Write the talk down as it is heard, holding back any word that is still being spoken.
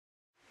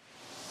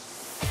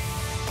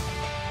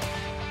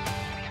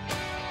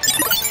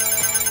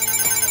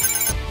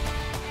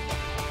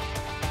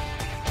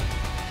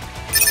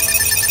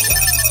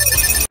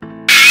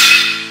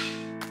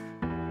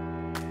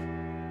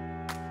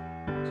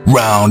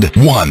Round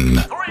 1.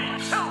 3,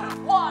 2,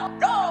 1,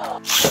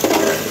 go!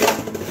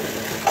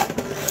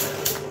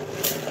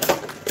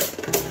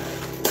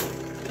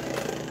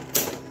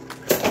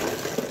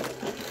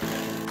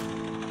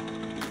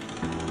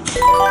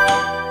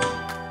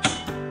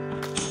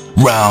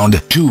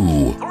 Round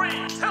 2.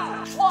 3, 2,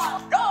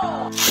 1,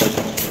 go!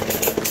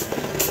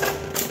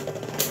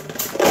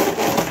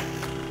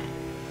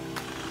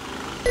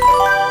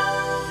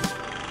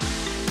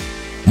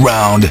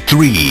 Round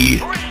 3. 3,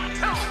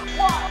 2,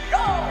 1,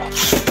 go!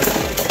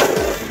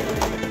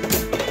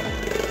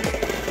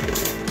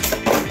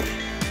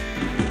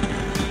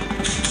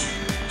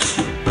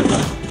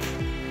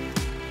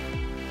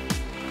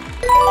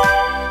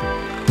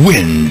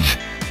 Wins.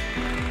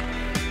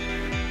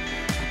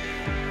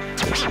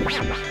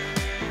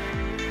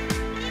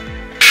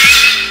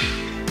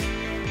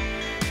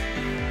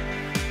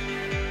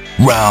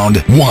 Round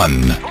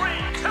 1. 3,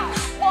 2,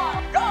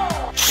 1, go!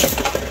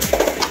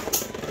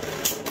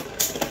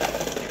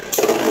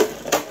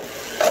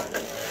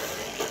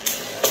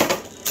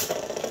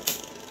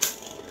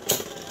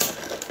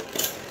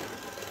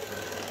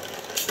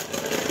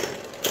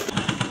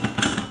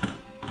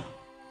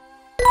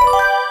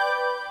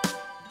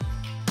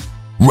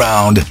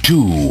 Round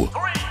 2.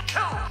 3, 2,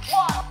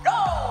 1, go!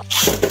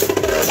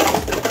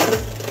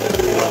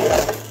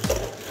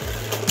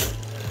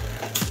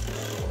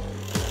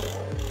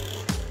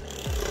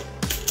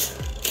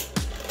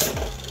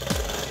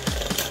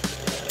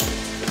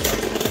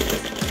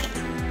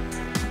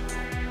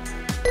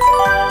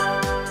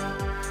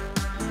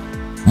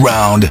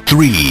 Round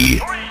 3.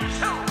 3,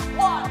 2,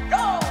 1,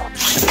 go!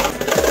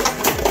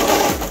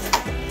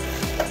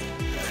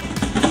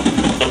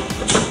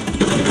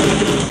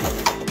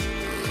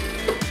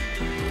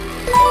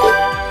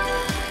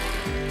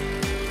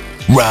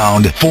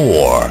 Round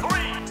 4. 3,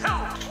 2,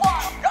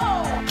 1, go!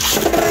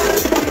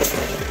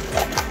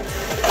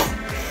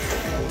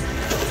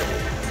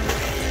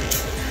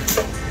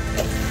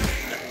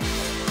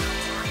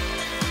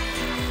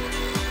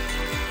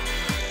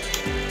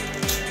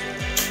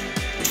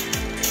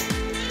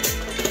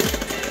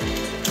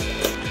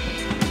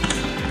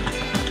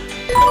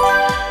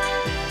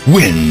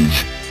 Wins.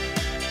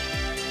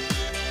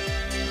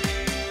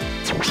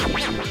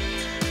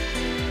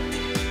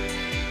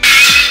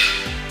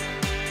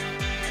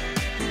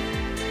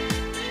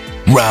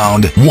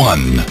 Round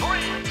 1. 3,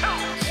 2,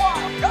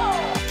 1, go!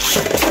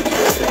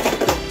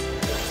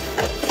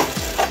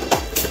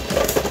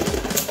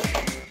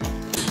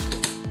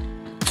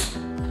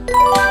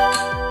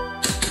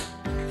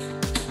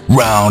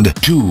 Round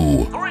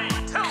 2. 3,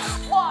 2,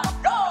 1,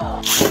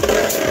 go!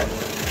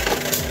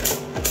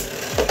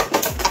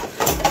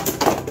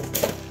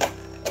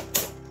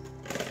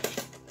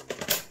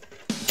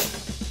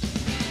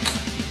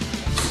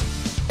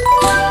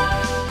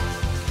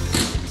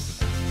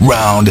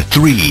 Round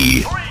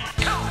 3. 3,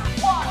 2,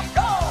 1,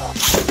 go!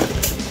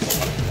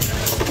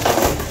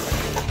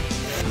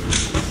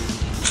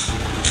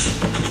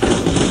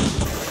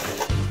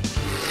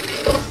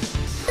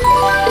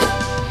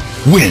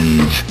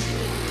 Wins.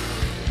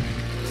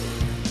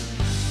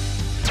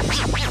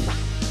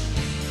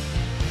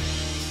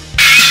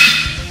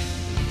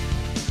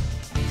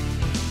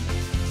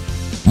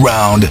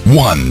 Round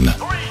 1. 3,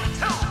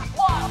 2,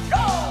 1,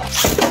 go!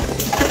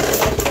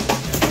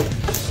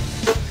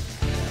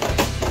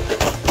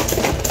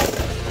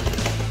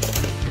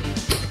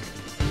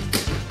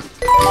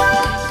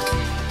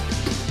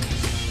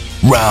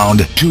 Round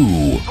 2.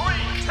 3,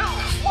 2,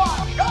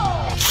 1, go!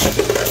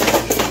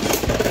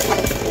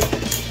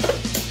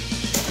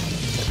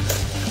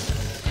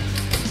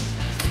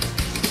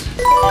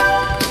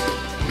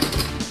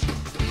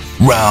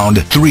 Round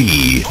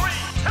 3. 3,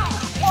 2,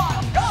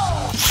 1, go!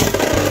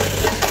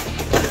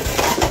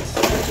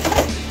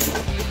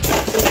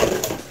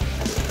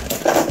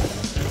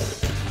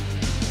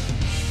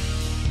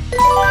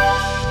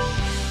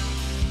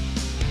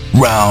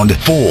 Round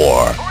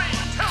 4. 3,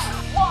 2,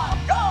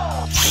 1, go!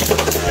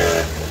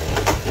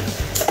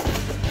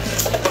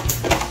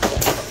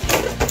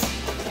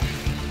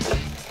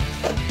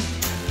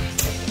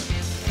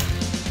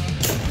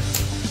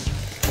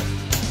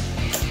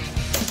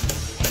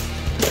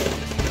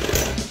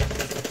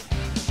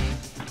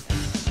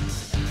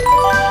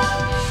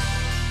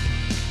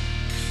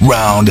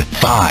 Round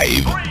 5.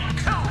 3,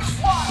 2,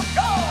 1,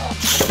 go!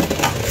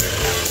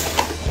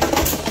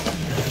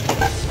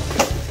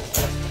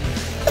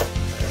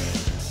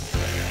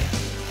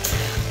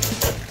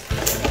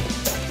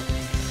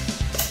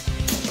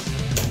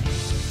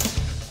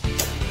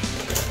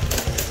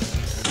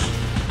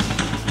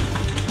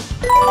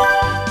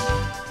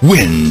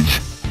 Wins.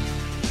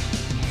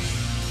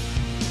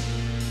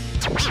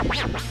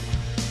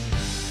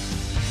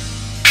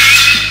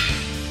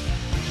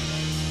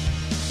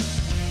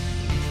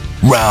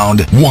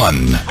 Round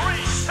 1. 3,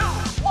 2,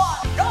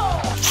 1, go!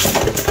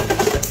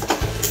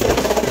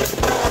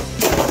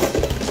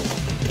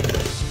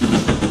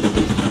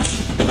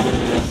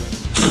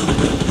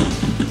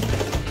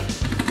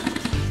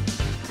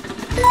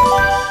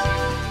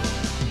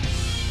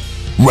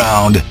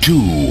 Round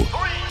 2.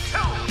 3,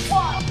 2,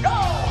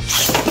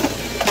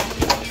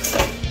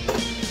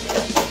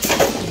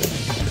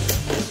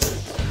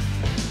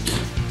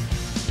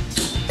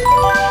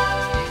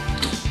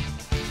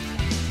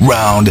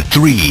 Round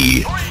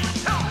 3.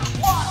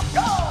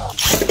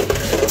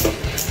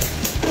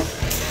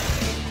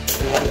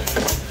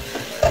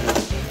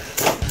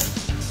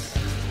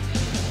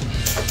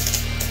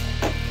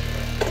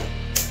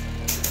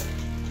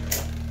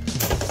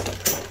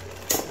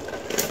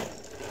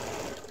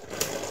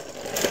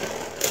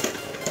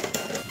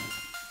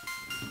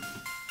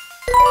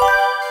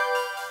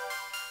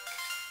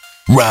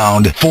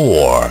 Round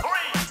 4.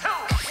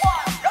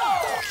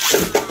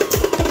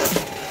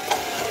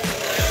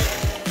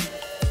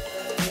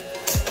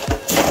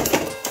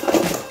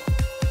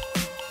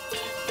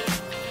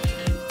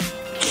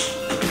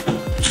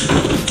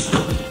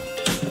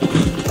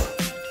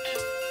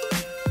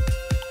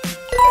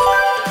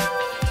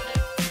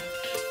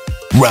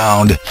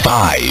 Round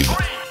 5.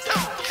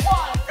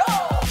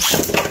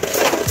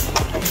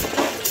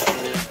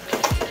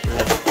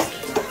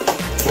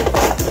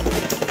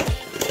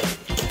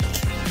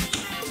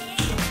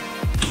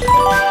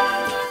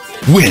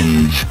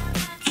 Wins.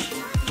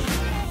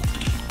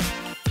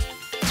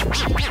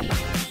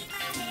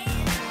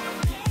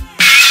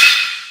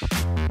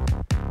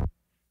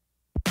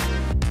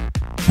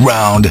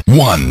 Round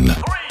 1.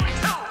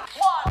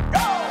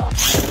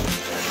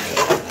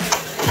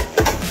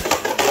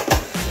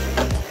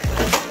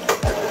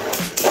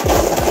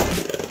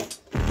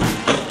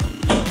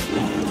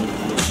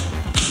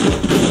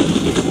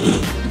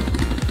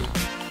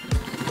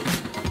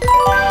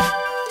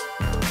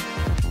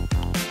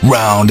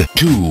 Round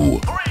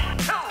 2.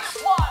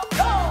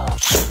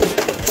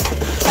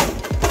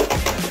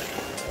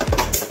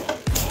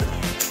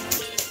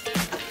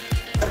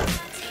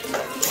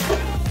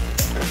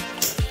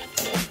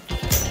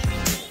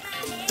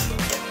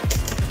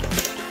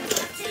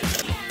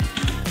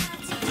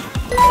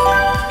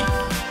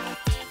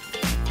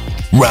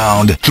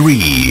 Round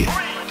 3.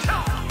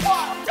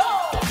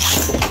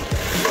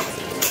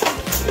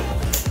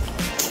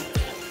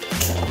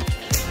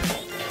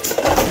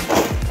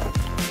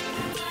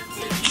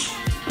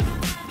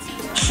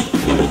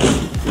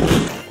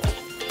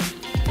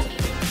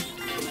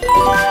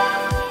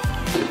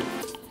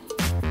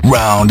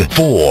 Round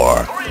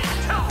 4.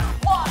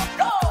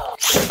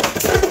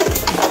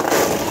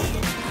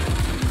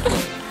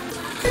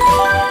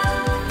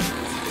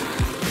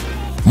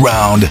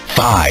 Round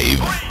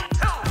 5.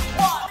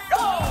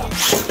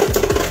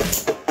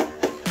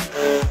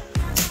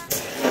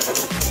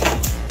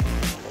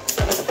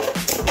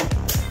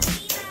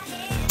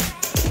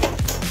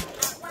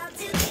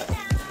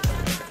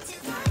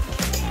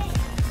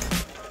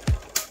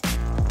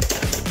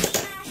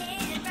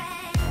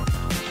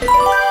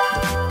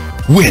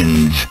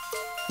 Wins.